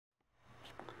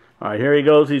All right, here he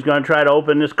goes. He's going to try to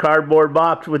open this cardboard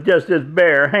box with just his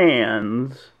bare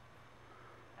hands.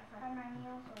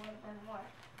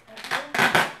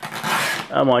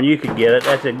 Come on, you can get it.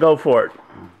 That's it. Go for it.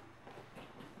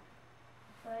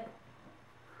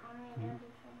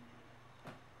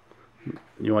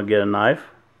 You want to get a knife?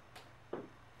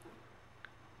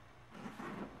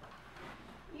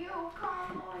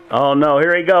 Oh no,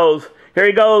 here he goes. Here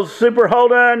he goes, Super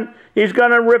Holden. He's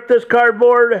going to rip this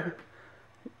cardboard.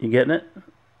 You getting it?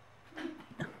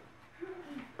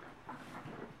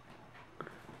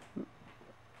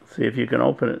 See if you can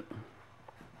open it.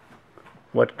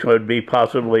 What could be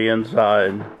possibly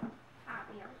inside?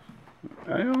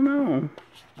 I don't know.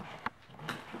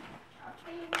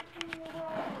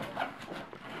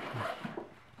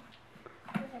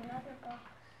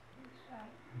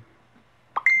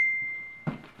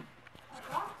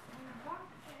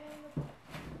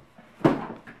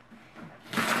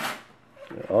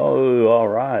 Oh, all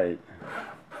right.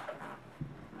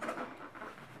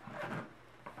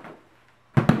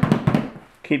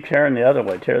 Keep tearing the other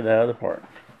way. Tear the other part.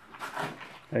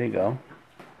 There you go.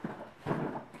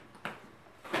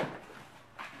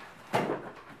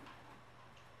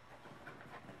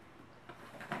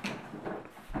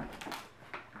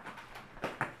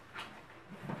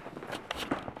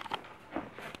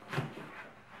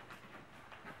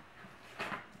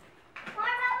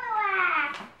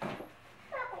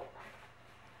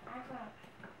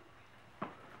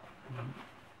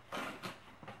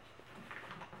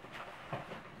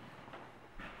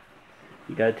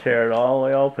 You gotta tear it all the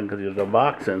way open because there's a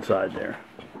box inside there.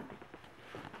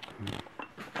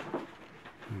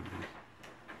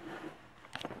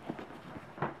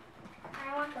 I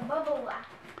want the bubble wrap.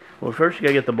 Well, first you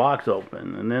gotta get the box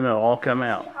open, and then it'll all come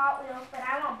out. Hot Wheels, but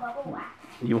I want bubble wrap.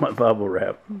 You want bubble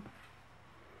wrap?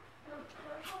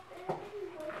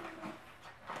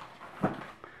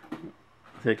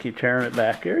 So keep tearing it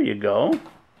back. There you go.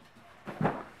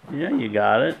 Yeah, you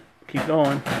got it. Keep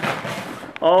going.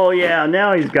 Oh yeah,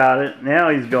 now he's got it. Now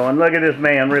he's going. Look at this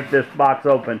man rip this box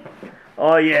open.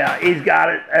 Oh yeah, he's got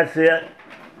it. That's it.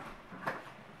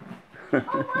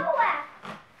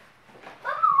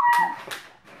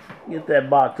 Get that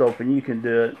box open. You can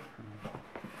do it.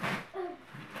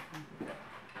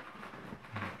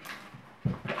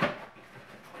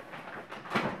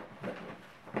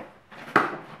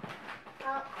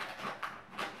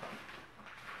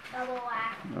 Bubble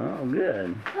wrap. Oh,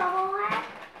 good. Bubble wrap.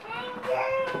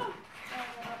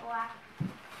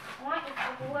 I want your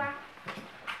bubble wrap.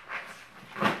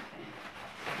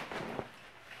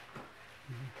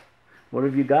 What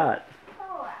have you got?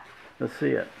 Bubble wrap. Let's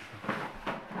see it.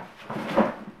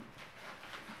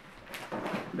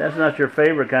 That's not your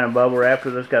favorite kind of bubble wrap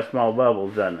because it's got small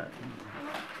bubbles, doesn't it?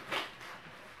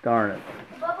 Darn it.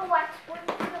 Bubble wrap squirts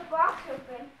the box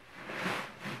open.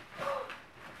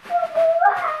 Bubble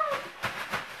wrap.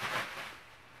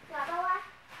 Bubble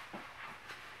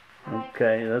wrap.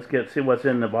 Okay, let's see what's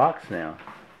in the box now.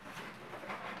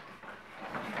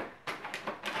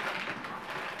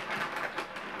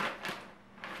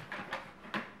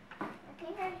 I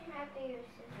think I have to use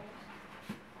scissors.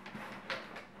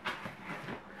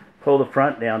 Pull the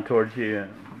front down towards you.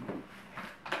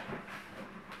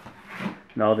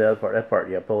 No, the other part. That part,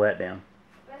 yeah, pull that down.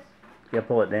 This? Yeah,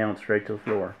 pull it down straight to the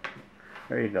floor.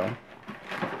 There you go.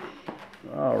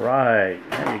 All right,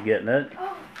 now you're getting it.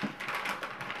 Oh.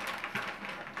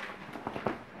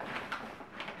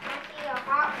 I see a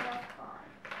Hot Wheels car.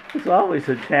 It's always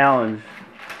a challenge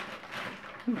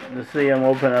to see them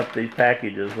open up these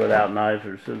packages without knives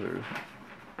or scissors.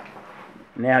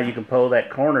 Now you can pull that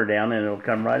corner down and it'll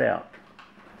come right out.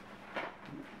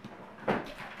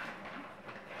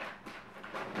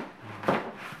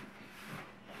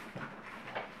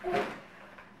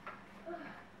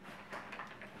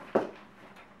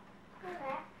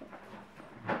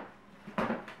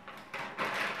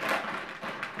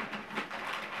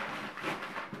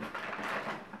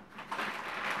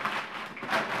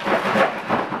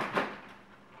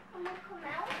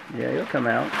 Yeah, it'll come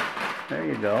out. There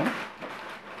you go.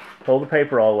 Pull the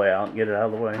paper all the way out and get it out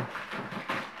of the way.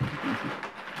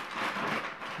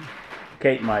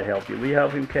 Kate might help you. Will you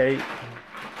help him, Kate?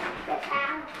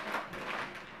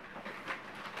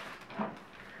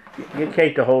 Get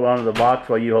Kate to hold onto the box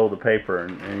while you hold the paper,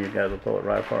 and you guys will pull it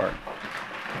right apart.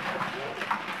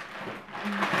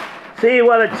 See,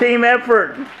 what a team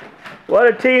effort! What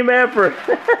a team effort!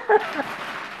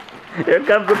 Here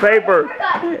comes the paper.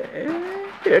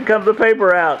 Here comes the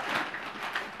paper out.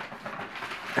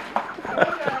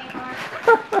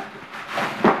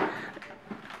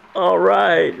 All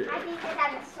right.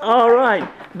 All right.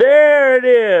 There it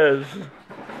is.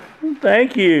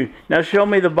 Thank you. Now show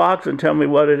me the box and tell me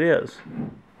what it is.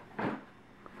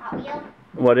 Hot Wheels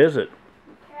What is it?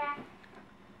 track.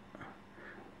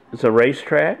 It's a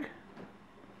racetrack? I don't know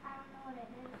what it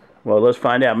is. Well, let's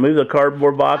find out. Move the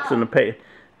cardboard box and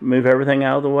move everything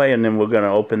out of the way, and then we're going to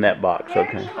open that box, We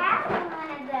already okay? have one.